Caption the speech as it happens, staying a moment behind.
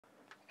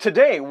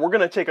Today, we're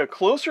going to take a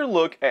closer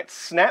look at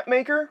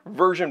Snapmaker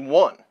version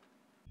 1.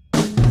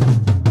 The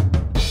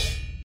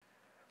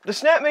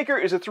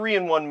Snapmaker is a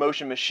 3-in-1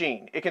 motion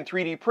machine. It can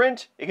 3D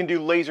print, it can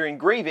do laser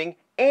engraving,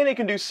 and it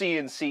can do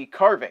CNC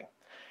carving.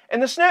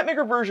 And the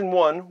Snapmaker version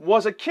 1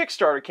 was a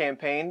Kickstarter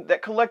campaign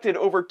that collected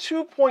over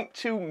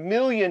 $2.2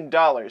 million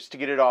to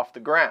get it off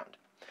the ground.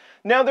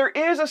 Now there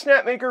is a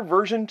Snapmaker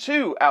version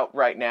 2 out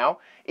right now.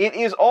 It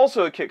is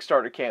also a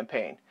Kickstarter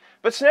campaign.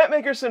 But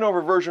Snapmaker sent over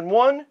version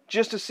 1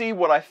 just to see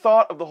what I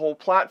thought of the whole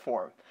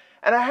platform.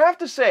 And I have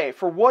to say,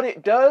 for what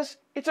it does,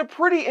 it's a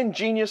pretty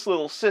ingenious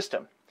little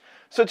system.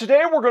 So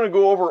today we're going to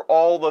go over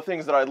all the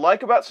things that I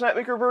like about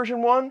Snapmaker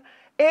version 1,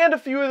 and a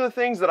few of the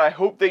things that I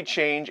hope they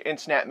change in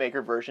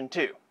Snapmaker version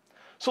 2.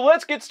 So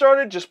let's get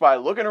started just by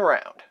looking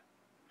around.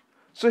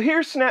 So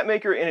here's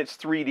Snapmaker in its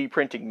 3D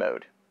printing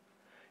mode.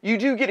 You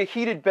do get a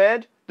heated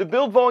bed. The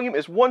build volume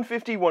is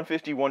 150,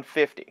 150,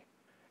 150.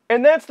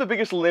 And that's the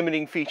biggest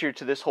limiting feature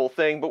to this whole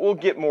thing, but we'll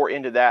get more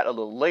into that a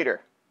little later.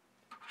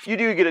 You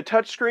do get a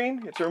touch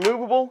screen. It's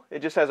removable.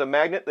 It just has a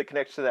magnet that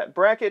connects to that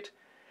bracket.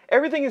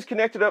 Everything is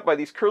connected up by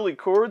these curly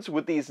cords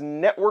with these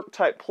network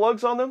type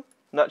plugs on them.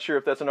 Not sure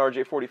if that's an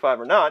RJ45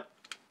 or not.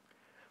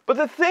 But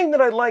the thing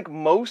that I like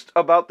most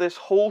about this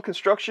whole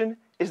construction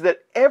is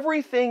that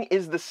everything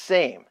is the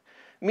same.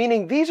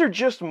 Meaning these are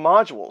just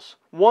modules,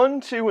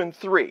 1, 2, and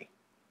 3.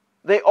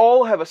 They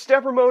all have a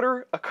stepper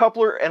motor, a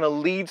coupler, and a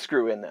lead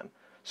screw in them.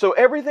 So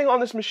everything on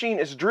this machine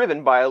is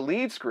driven by a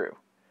lead screw.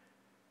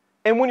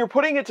 And when you're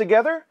putting it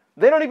together,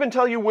 they don't even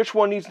tell you which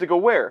one needs to go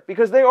where,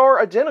 because they are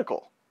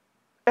identical.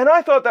 And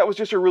I thought that was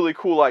just a really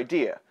cool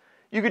idea.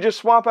 You could just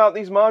swap out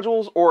these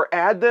modules or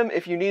add them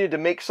if you needed to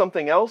make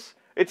something else.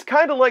 It's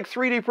kind of like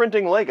 3D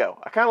printing Lego.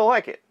 I kind of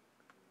like it.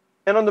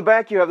 And on the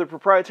back you have the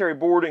proprietary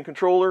board and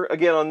controller.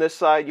 Again, on this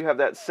side you have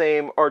that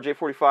same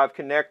RJ45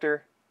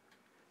 connector.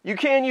 You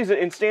can use it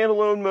in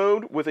standalone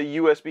mode with a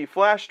USB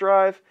flash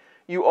drive.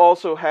 You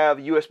also have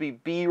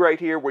USB-B right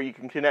here where you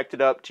can connect it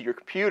up to your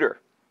computer.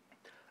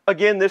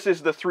 Again, this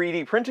is the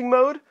 3D printing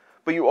mode,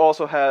 but you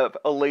also have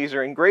a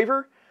laser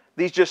engraver.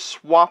 These just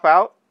swap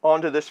out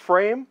onto this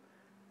frame.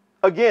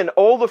 Again,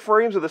 all the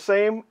frames are the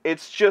same.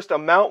 It's just a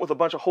mount with a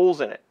bunch of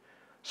holes in it.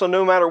 So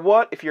no matter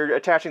what, if you're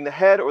attaching the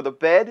head or the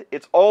bed,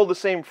 it's all the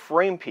same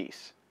frame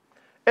piece.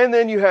 And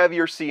then you have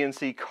your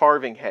CNC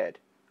carving head.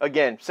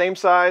 Again, same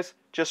size,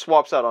 just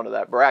swaps out onto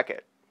that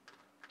bracket.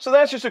 So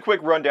that's just a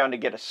quick rundown to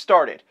get us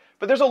started.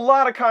 But there's a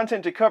lot of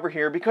content to cover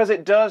here because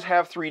it does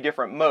have 3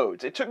 different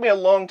modes. It took me a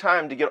long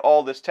time to get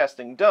all this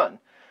testing done.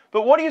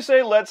 But what do you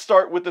say let's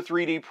start with the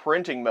 3D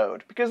printing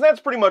mode, because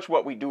that's pretty much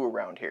what we do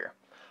around here.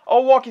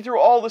 I'll walk you through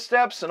all the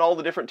steps and all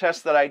the different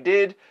tests that I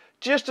did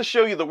just to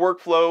show you the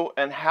workflow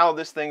and how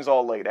this thing's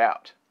all laid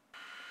out.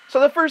 So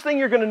the first thing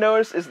you're going to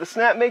notice is the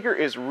Snapmaker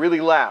is really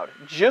loud.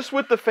 Just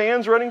with the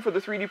fans running for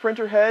the 3D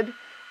printer head,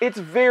 it's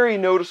very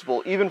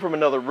noticeable even from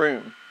another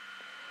room.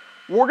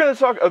 We're going to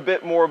talk a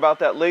bit more about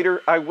that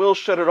later. I will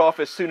shut it off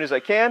as soon as I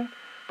can,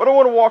 but I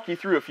want to walk you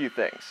through a few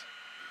things.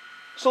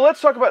 So let's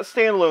talk about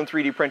standalone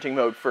 3D printing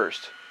mode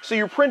first. So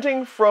you're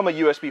printing from a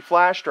USB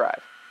flash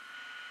drive.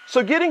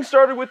 So getting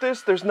started with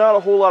this, there's not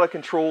a whole lot of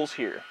controls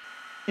here.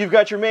 You've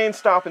got your main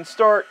stop and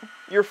start,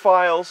 your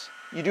files,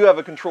 you do have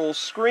a controls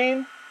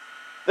screen.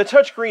 The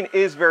touchscreen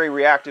is very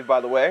reactive,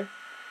 by the way.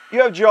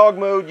 You have jog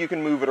mode, you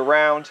can move it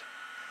around.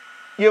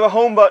 You have a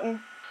home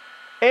button,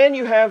 and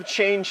you have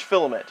change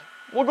filament.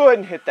 We'll go ahead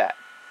and hit that.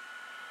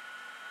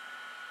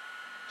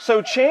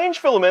 So change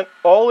filament,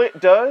 all it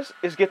does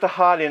is get the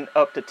hot end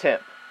up to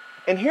temp.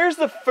 And here's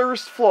the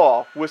first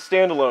flaw with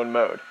standalone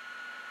mode.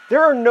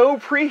 There are no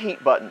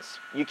preheat buttons.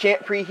 You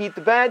can't preheat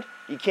the bed,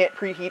 you can't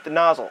preheat the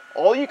nozzle.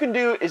 All you can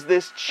do is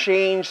this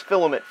change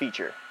filament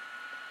feature.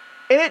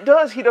 And it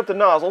does heat up the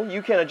nozzle,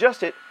 you can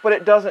adjust it, but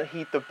it doesn't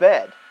heat the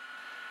bed.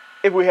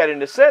 If we head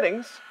into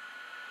settings,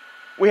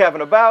 we have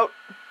an about,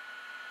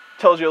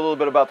 tells you a little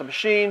bit about the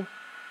machine.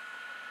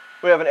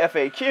 We have an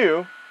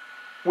FAQ,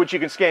 which you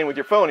can scan with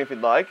your phone if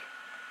you'd like.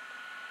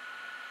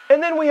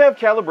 And then we have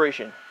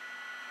calibration.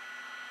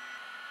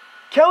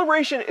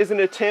 Calibration is an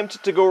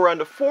attempt to go around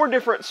to 4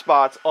 different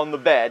spots on the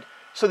bed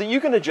so that you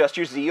can adjust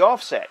your Z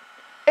offset.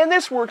 And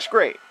this works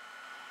great.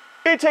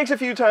 It takes a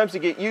few times to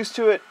get used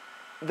to it.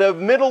 The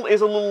middle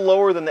is a little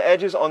lower than the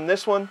edges on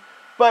this one,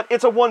 but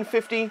it's a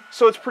 150,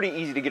 so it's pretty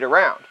easy to get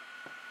around.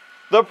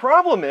 The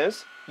problem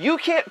is, you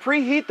can't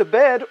preheat the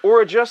bed or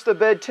adjust the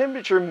bed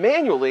temperature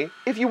manually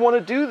if you want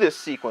to do this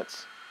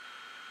sequence.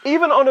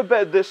 Even on a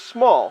bed this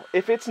small,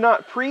 if it's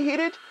not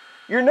preheated,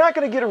 you're not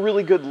going to get a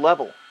really good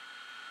level.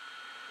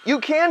 You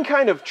can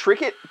kind of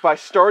trick it by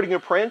starting a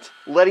print,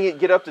 letting it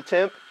get up to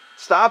temp,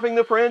 stopping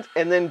the print,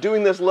 and then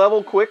doing this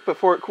level quick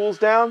before it cools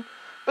down,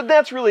 but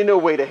that's really no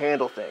way to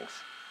handle things.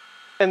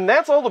 And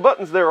that's all the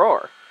buttons there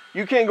are.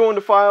 You can go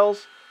into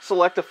files,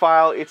 select a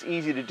file, it's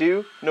easy to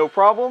do, no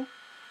problem,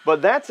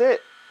 but that's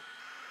it.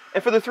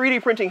 And for the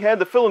 3D printing head,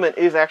 the filament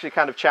is actually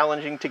kind of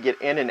challenging to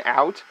get in and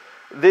out.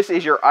 This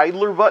is your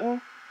idler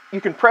button. You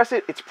can press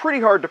it, it's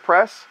pretty hard to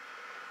press,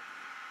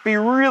 but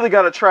you really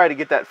got to try to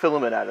get that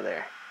filament out of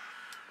there.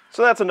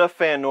 So that's enough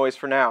fan noise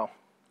for now.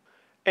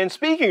 And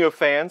speaking of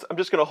fans, I'm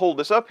just going to hold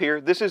this up here.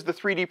 This is the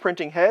 3D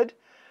printing head.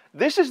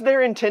 This is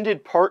their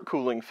intended part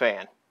cooling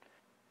fan.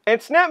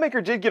 And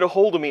Snapmaker did get a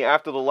hold of me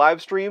after the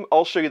live stream.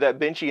 I'll show you that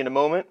benchy in a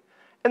moment.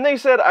 And they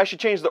said I should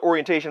change the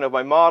orientation of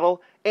my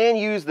model and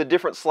use the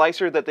different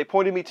slicer that they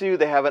pointed me to.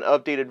 They have an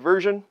updated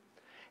version.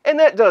 And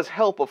that does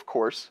help, of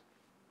course.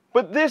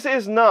 But this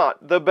is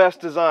not the best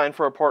design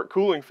for a part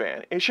cooling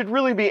fan. It should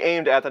really be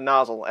aimed at the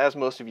nozzle, as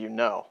most of you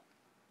know.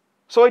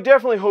 So I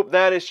definitely hope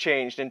that is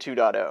changed in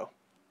 2.0.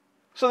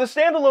 So the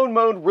standalone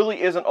mode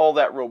really isn't all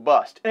that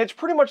robust, and it's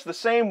pretty much the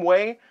same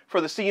way for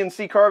the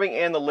CNC carving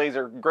and the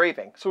laser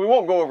engraving, so we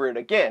won't go over it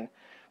again.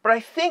 But I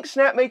think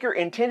Snapmaker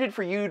intended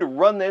for you to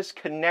run this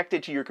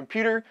connected to your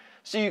computer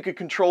so you could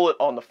control it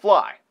on the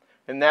fly.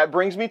 And that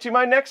brings me to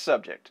my next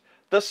subject,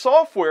 the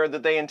software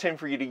that they intend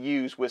for you to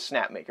use with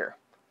Snapmaker.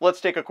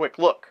 Let's take a quick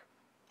look.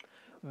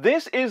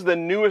 This is the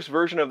newest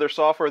version of their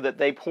software that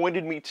they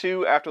pointed me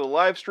to after the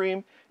live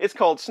stream. It's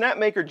called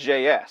Snapmaker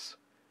JS.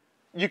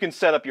 You can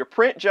set up your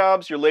print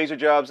jobs, your laser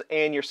jobs,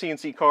 and your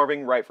CNC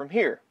carving right from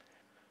here.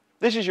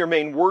 This is your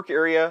main work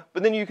area,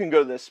 but then you can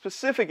go to the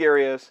specific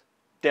areas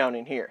down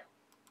in here.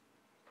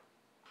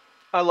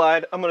 I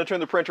lied. I'm going to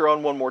turn the printer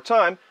on one more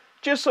time,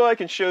 just so I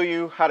can show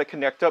you how to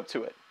connect up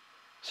to it.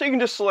 So you can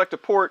just select a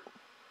port.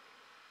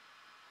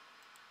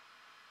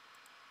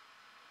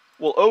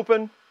 We'll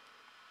open.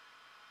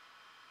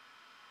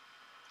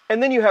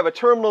 And then you have a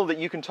terminal that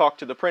you can talk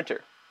to the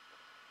printer.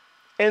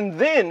 And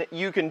then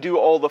you can do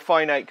all the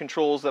finite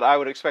controls that I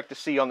would expect to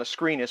see on the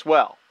screen as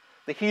well.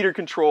 The heater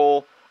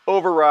control,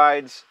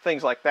 overrides,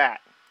 things like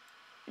that.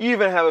 You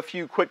even have a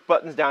few quick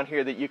buttons down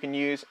here that you can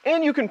use,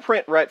 and you can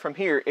print right from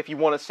here if you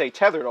want to stay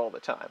tethered all the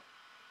time.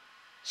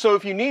 So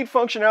if you need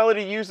functionality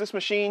to use this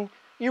machine,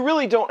 you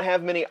really don't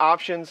have many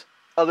options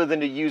other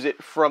than to use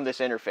it from this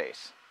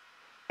interface.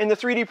 In the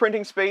 3D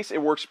printing space,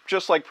 it works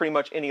just like pretty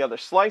much any other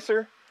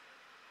slicer.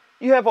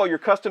 You have all your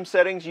custom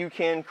settings. You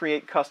can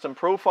create custom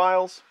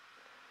profiles.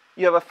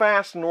 You have a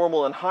fast,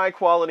 normal, and high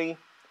quality.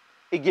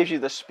 It gives you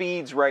the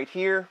speeds right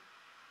here.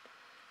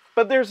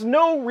 But there's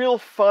no real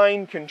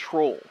fine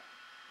control,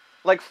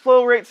 like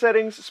flow rate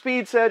settings,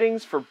 speed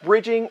settings for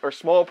bridging or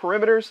small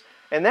perimeters,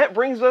 and that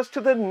brings us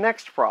to the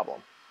next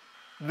problem.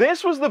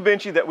 This was the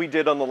benchy that we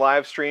did on the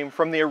live stream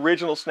from the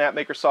original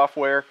Snapmaker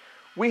software.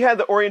 We had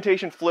the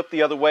orientation flipped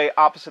the other way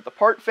opposite the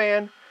part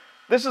fan.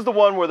 This is the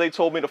one where they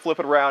told me to flip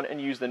it around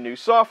and use the new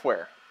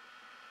software.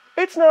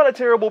 It's not a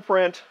terrible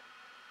print,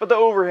 but the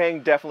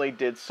overhang definitely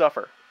did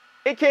suffer.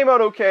 It came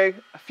out okay,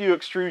 a few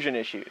extrusion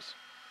issues.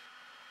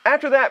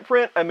 After that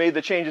print, I made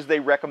the changes they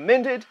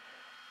recommended,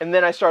 and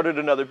then I started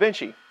another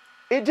benchy.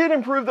 It did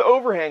improve the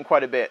overhang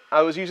quite a bit.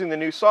 I was using the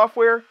new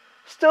software,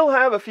 still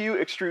have a few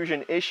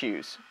extrusion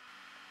issues.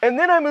 And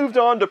then I moved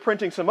on to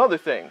printing some other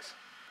things.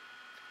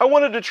 I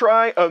wanted to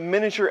try a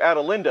miniature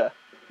Adelinda.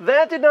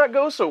 That did not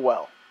go so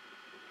well.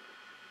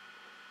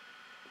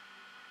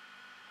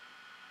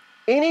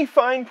 Any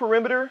fine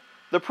perimeter,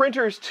 the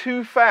printer is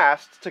too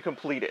fast to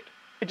complete it.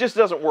 It just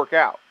doesn't work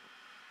out.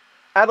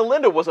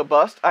 Adelinda was a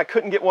bust. I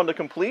couldn't get one to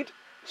complete,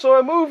 so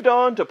I moved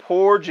on to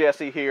poor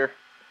Jessie here.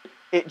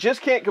 It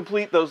just can't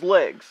complete those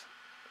legs.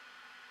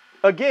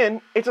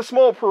 Again, it's a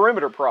small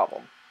perimeter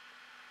problem.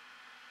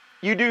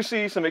 You do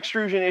see some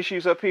extrusion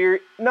issues up here.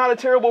 Not a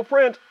terrible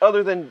print,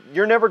 other than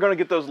you're never going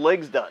to get those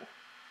legs done.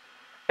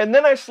 And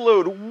then I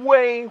slowed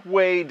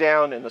way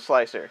down in the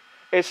slicer.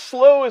 As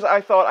slow as I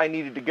thought I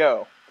needed to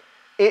go.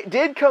 It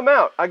did come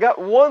out. I got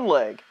one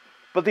leg,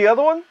 but the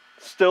other one,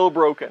 still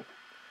broken.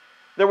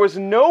 There was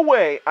no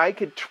way I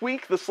could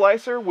tweak the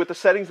slicer with the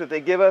settings that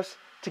they give us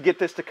to get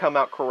this to come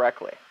out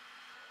correctly.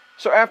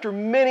 So after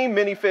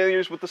many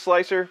failures with the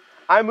slicer,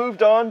 I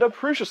moved on to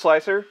Prusa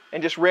Slicer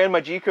and just ran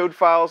my G-code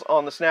files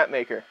on the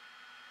Snapmaker.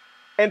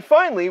 And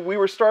finally, we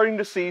were starting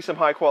to see some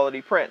high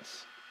quality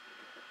prints.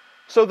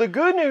 So the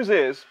good news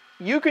is,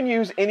 you can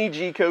use any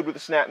G-code with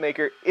the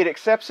Snapmaker, it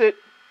accepts it,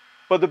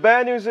 but the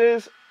bad news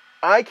is,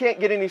 I can't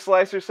get any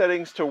slicer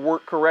settings to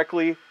work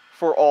correctly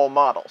for all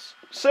models.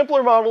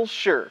 Simpler models,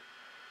 sure,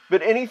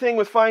 but anything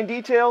with fine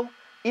detail,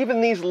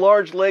 even these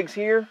large legs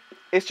here,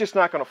 it's just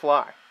not going to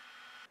fly.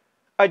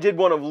 I did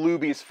one of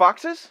Luby's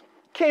foxes,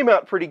 came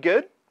out pretty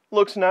good,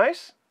 looks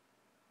nice.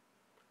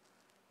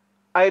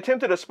 I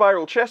attempted a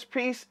spiral chest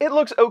piece, it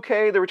looks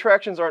okay, the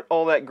retractions aren't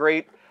all that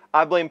great.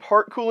 I blame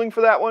part cooling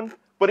for that one,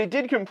 but it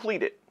did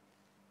complete it.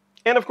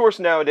 And of course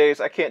nowadays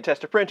I can't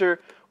test a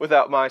printer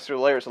without my Sir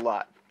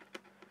Layers-A-Lot.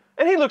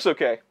 And he looks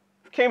okay.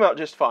 Came out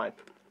just fine.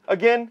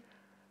 Again,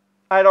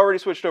 I had already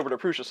switched over to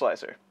Prusa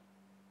Slicer.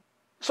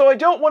 So I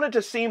don't want it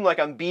to seem like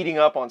I'm beating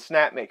up on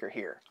Snapmaker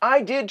here.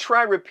 I did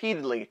try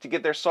repeatedly to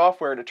get their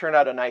software to turn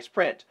out a nice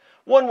print,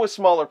 one with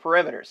smaller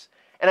perimeters,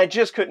 and I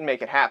just couldn't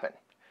make it happen.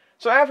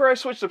 So after I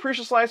switched to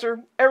Prusa Slicer,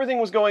 everything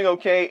was going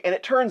okay, and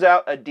it turns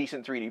out a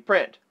decent 3D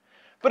print.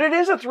 But it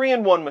is a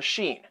 3-in-1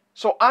 machine,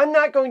 so I'm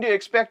not going to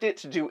expect it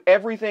to do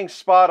everything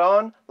spot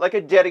on like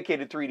a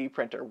dedicated 3D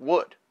printer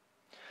would.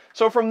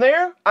 So from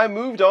there, I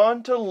moved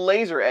on to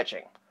laser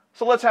etching.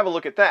 So let's have a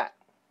look at that.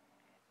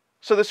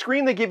 So the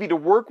screen they give you to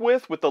work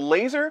with the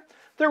laser,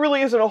 there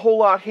really isn't a whole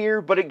lot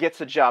here, but it gets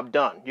the job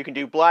done. You can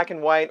do black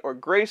and white or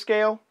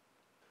grayscale.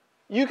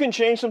 You can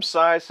change some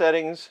size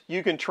settings.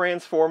 You can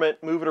transform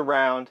it, move it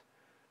around.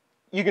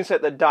 You can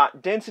set the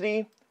dot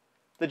density,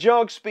 the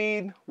jog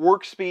speed,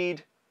 work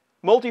speed,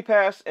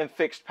 multipass, and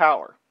fixed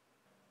power.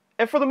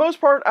 And for the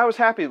most part, I was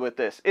happy with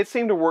this. It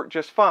seemed to work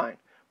just fine.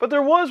 But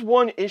there was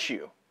one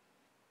issue.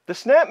 The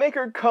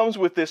Snapmaker comes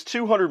with this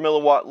 200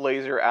 milliwatt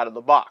laser out of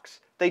the box.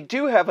 They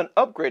do have an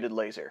upgraded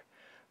laser.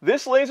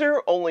 This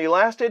laser only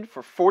lasted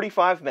for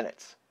 45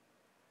 minutes.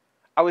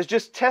 I was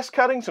just test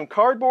cutting some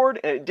cardboard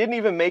and it didn't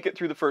even make it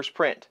through the first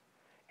print.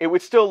 It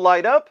would still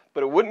light up,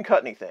 but it wouldn't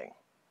cut anything.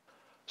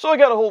 So I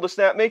got a hold of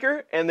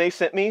Snapmaker and they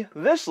sent me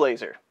this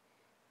laser.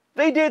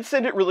 They did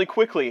send it really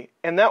quickly,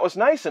 and that was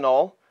nice and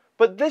all,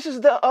 but this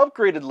is the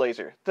upgraded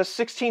laser, the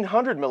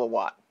 1600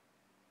 milliwatt.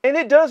 And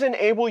it does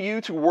enable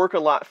you to work a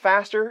lot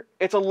faster.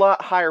 It's a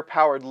lot higher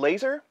powered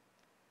laser.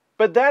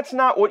 But that's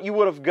not what you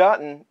would have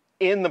gotten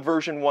in the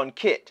version 1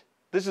 kit.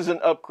 This is an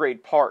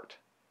upgrade part.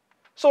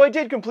 So I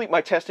did complete my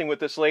testing with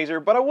this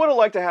laser, but I would have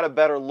liked to have a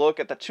better look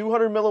at the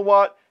 200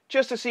 milliwatt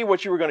just to see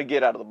what you were going to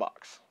get out of the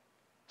box.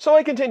 So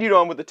I continued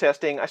on with the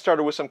testing. I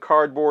started with some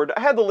cardboard.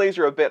 I had the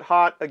laser a bit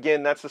hot.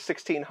 Again, that's the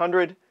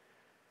 1600.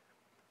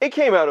 It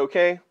came out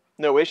okay,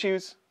 no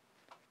issues.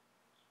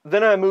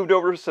 Then I moved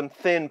over to some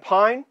thin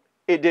pine.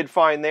 It did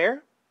fine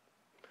there.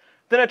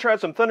 Then I tried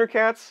some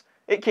Thundercats.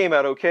 It came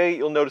out okay.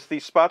 You'll notice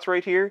these spots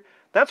right here.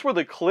 That's where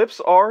the clips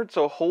are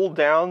to hold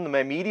down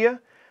my media.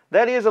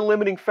 That is a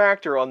limiting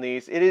factor on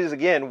these. It is,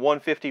 again,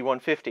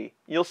 150-150.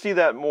 You'll see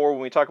that more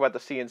when we talk about the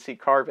CNC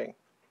carving.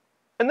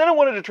 And then I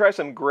wanted to try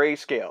some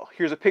grayscale.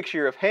 Here's a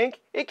picture of Hank.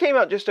 It came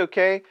out just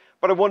okay,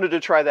 but I wanted to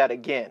try that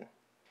again.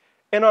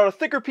 And on a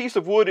thicker piece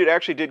of wood, it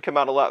actually did come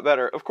out a lot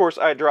better. Of course,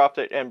 I dropped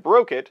it and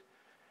broke it.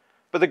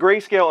 But the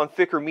grayscale on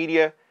thicker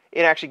media,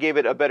 it actually gave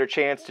it a better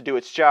chance to do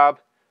its job,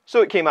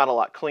 so it came out a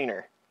lot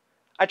cleaner.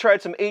 I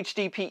tried some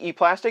HDPE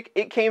plastic.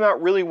 It came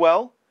out really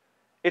well.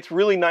 It's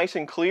really nice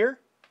and clear.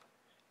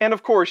 And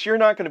of course, you're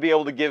not going to be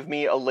able to give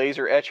me a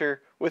laser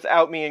etcher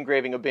without me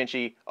engraving a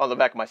Benchy on the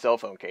back of my cell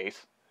phone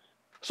case.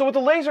 So with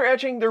the laser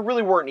etching, there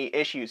really weren't any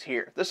issues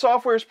here. The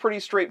software is pretty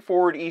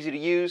straightforward, easy to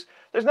use.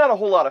 There's not a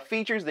whole lot of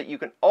features that you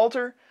can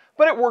alter,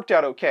 but it worked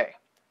out okay.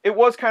 It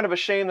was kind of a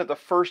shame that the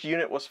first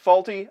unit was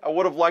faulty. I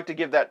would have liked to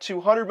give that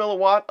 200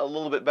 milliwatt a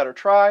little bit better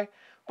try,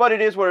 but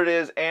it is what it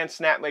is, and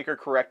Snapmaker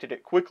corrected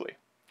it quickly.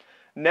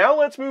 Now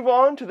let's move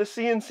on to the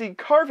CNC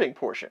carving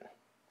portion.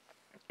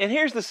 And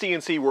here's the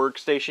CNC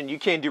workstation. You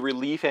can do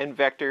relief and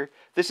vector.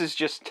 This is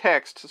just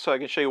text, so I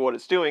can show you what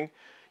it's doing.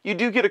 You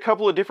do get a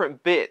couple of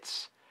different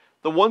bits.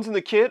 The ones in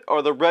the kit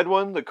are the red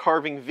one, the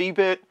carving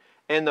V-bit,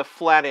 and the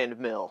flat end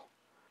mill.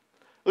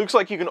 Looks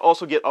like you can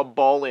also get a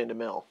ball end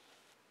mill.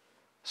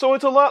 So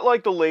it's a lot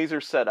like the laser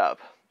setup.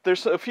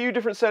 There's a few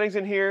different settings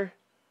in here.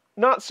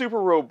 Not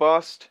super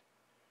robust.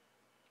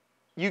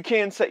 You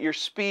can set your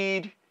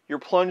speed, your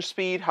plunge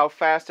speed, how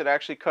fast it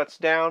actually cuts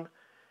down.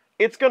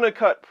 It's going to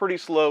cut pretty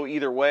slow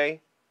either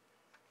way,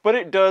 but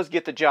it does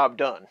get the job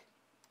done.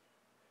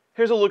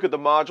 Here's a look at the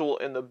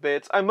module and the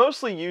bits. I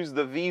mostly use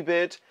the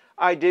V-bit.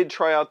 I did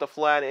try out the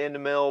flat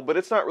end mill, but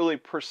it's not really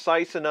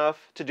precise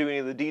enough to do any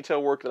of the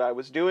detail work that I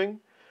was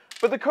doing.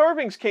 But the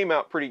carvings came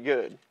out pretty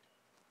good.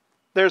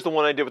 There's the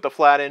one I did with the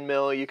flat end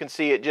mill. You can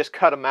see it just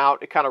cut them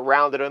out. It kind of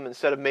rounded them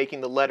instead of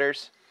making the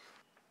letters.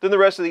 Then the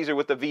rest of these are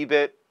with the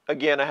V-bit.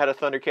 Again, I had a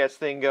Thundercats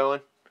thing going.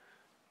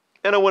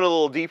 And I went a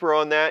little deeper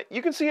on that.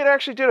 You can see it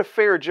actually did a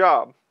fair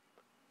job.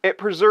 It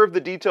preserved the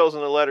details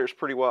in the letters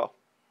pretty well.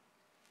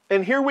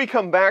 And here we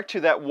come back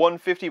to that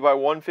 150 by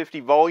 150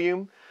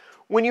 volume.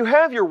 When you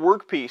have your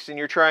workpiece and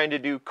you're trying to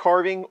do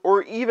carving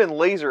or even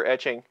laser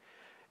etching,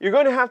 you're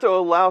going to have to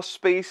allow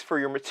space for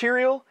your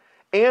material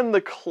and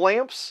the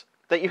clamps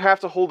that you have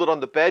to hold it on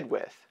the bed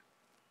with.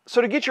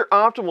 So to get your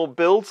optimal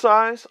build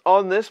size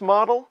on this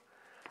model,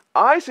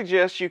 I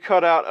suggest you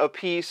cut out a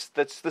piece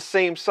that's the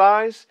same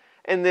size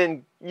and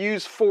then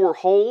use 4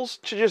 holes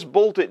to just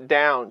bolt it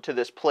down to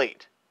this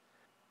plate.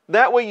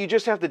 That way you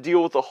just have to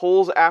deal with the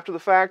holes after the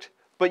fact,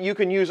 but you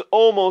can use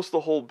almost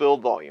the whole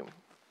build volume.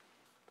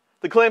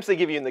 The clamps they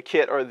give you in the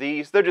kit are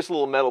these. They're just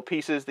little metal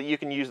pieces that you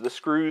can use the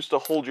screws to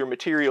hold your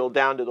material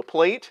down to the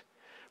plate,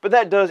 but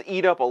that does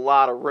eat up a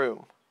lot of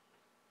room.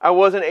 I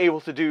wasn't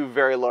able to do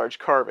very large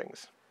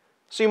carvings.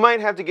 So you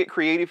might have to get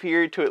creative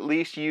here to at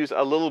least use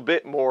a little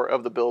bit more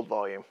of the build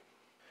volume.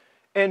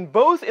 And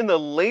both in the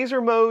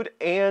laser mode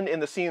and in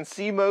the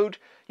CNC mode,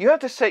 you have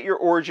to set your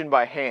origin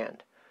by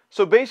hand.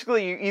 So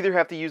basically you either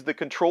have to use the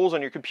controls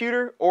on your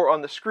computer or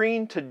on the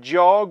screen to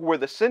jog where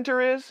the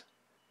center is,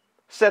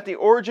 set the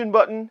origin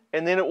button,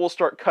 and then it will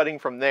start cutting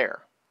from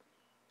there.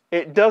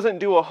 It doesn't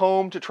do a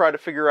home to try to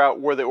figure out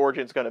where the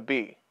origin is going to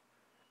be.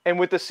 And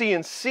with the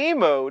CNC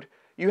mode,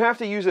 you have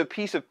to use a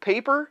piece of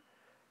paper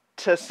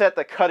to set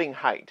the cutting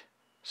height.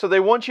 So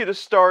they want you to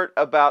start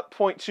about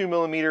 0.2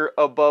 millimeter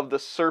above the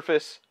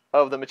surface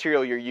of the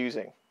material you're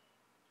using.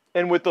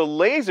 And with the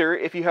laser,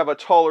 if you have a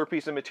taller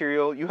piece of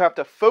material, you have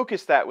to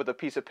focus that with a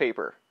piece of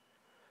paper.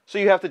 So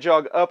you have to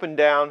jog up and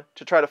down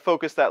to try to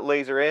focus that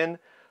laser in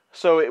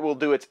so it will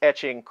do its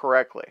etching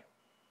correctly.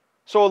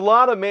 So a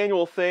lot of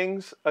manual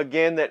things,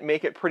 again, that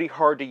make it pretty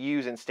hard to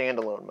use in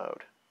standalone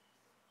mode.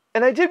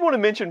 And I did want to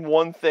mention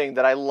one thing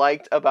that I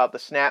liked about the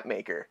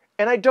Snapmaker.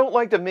 And I don't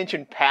like to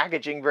mention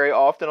packaging very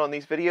often on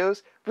these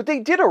videos, but they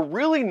did a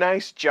really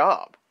nice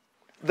job.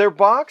 Their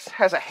box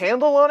has a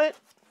handle on it,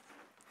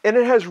 and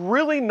it has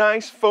really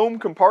nice foam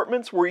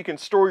compartments where you can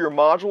store your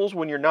modules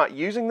when you're not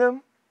using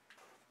them.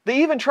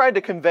 They even tried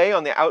to convey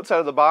on the outside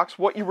of the box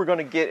what you were going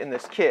to get in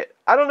this kit.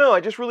 I don't know, I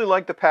just really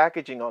like the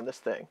packaging on this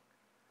thing.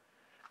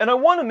 And I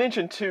want to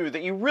mention too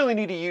that you really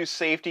need to use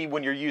safety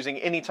when you're using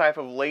any type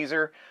of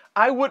laser.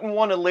 I wouldn't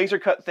want to laser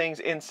cut things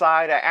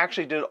inside. I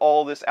actually did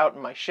all this out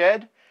in my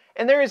shed.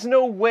 And there is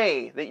no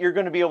way that you're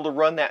going to be able to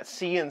run that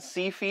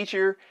CNC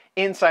feature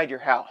inside your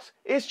house.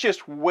 It's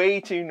just way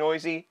too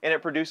noisy and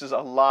it produces a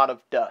lot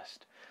of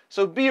dust.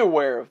 So be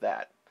aware of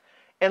that.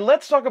 And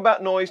let's talk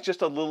about noise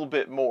just a little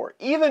bit more,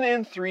 even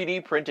in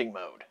 3D printing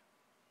mode.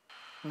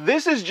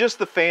 This is just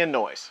the fan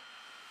noise.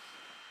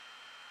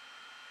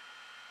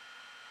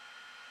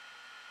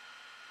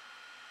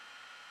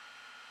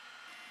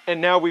 And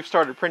now we've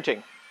started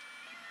printing.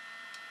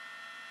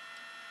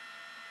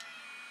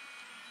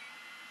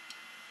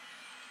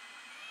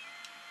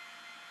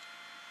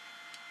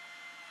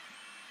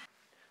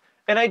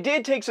 And I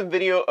did take some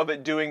video of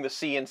it doing the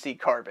CNC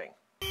carving.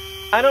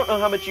 I don't know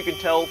how much you can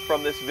tell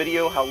from this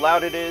video how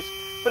loud it is,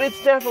 but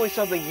it's definitely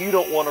something you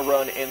don't want to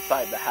run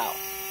inside the house.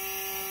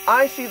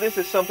 I see this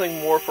as something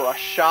more for a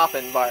shop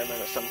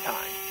environment of some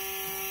kind,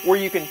 where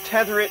you can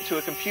tether it to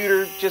a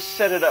computer, just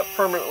set it up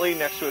permanently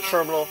next to a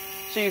terminal,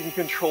 so you can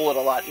control it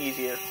a lot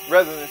easier,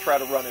 rather than try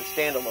to run in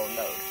standalone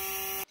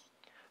mode.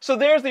 So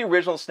there's the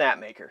original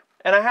Snapmaker,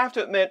 and I have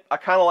to admit, I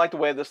kind of like the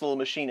way this little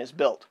machine is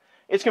built.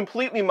 It's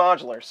completely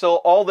modular, so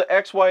all the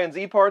X, Y, and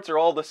Z parts are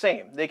all the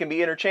same. They can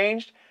be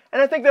interchanged,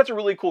 and I think that's a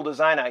really cool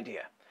design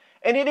idea.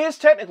 And it is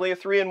technically a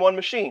 3-in-1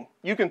 machine.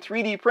 You can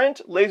 3D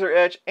print, laser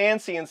etch, and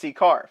CNC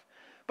carve.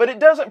 But it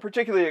doesn't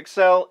particularly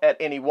excel at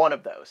any one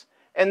of those.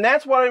 And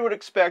that's what I would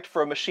expect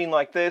for a machine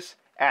like this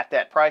at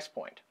that price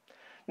point.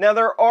 Now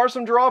there are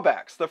some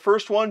drawbacks, the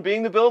first one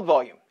being the build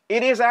volume.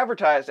 It is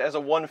advertised as a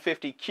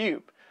 150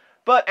 cube.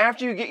 But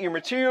after you get your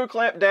material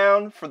clamped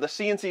down for the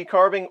CNC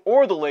carving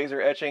or the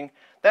laser etching,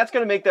 that's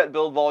going to make that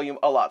build volume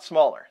a lot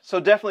smaller. So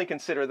definitely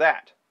consider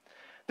that.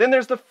 Then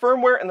there's the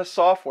firmware and the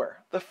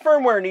software. The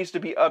firmware needs to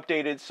be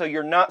updated so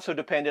you're not so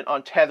dependent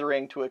on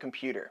tethering to a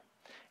computer.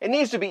 It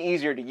needs to be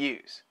easier to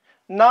use.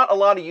 Not a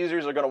lot of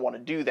users are going to want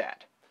to do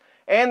that.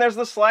 And there's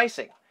the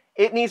slicing.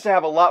 It needs to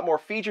have a lot more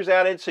features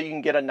added so you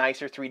can get a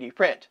nicer 3D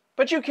print.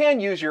 But you can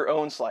use your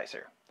own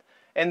slicer.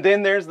 And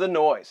then there's the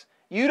noise.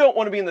 You don't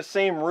want to be in the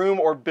same room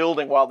or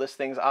building while this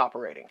thing's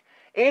operating.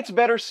 It's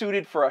better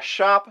suited for a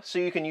shop so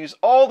you can use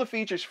all the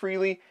features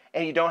freely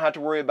and you don't have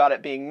to worry about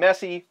it being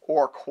messy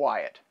or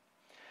quiet.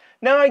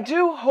 Now I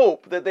do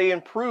hope that they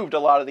improved a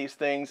lot of these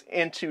things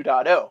in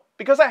 2.0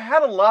 because I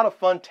had a lot of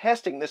fun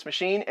testing this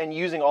machine and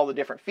using all the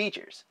different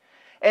features.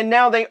 And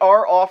now they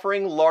are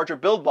offering larger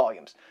build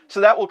volumes,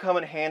 so that will come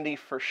in handy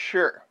for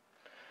sure.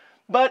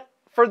 But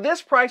for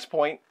this price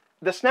point,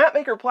 the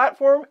Snapmaker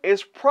platform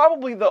is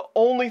probably the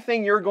only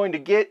thing you're going to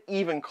get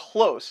even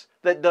close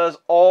that does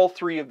all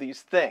three of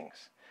these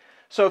things.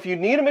 So if you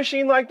need a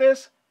machine like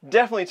this,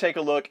 definitely take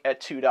a look at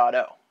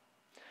 2.0.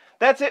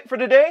 That's it for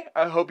today.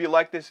 I hope you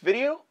liked this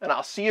video, and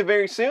I'll see you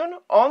very soon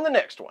on the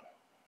next one.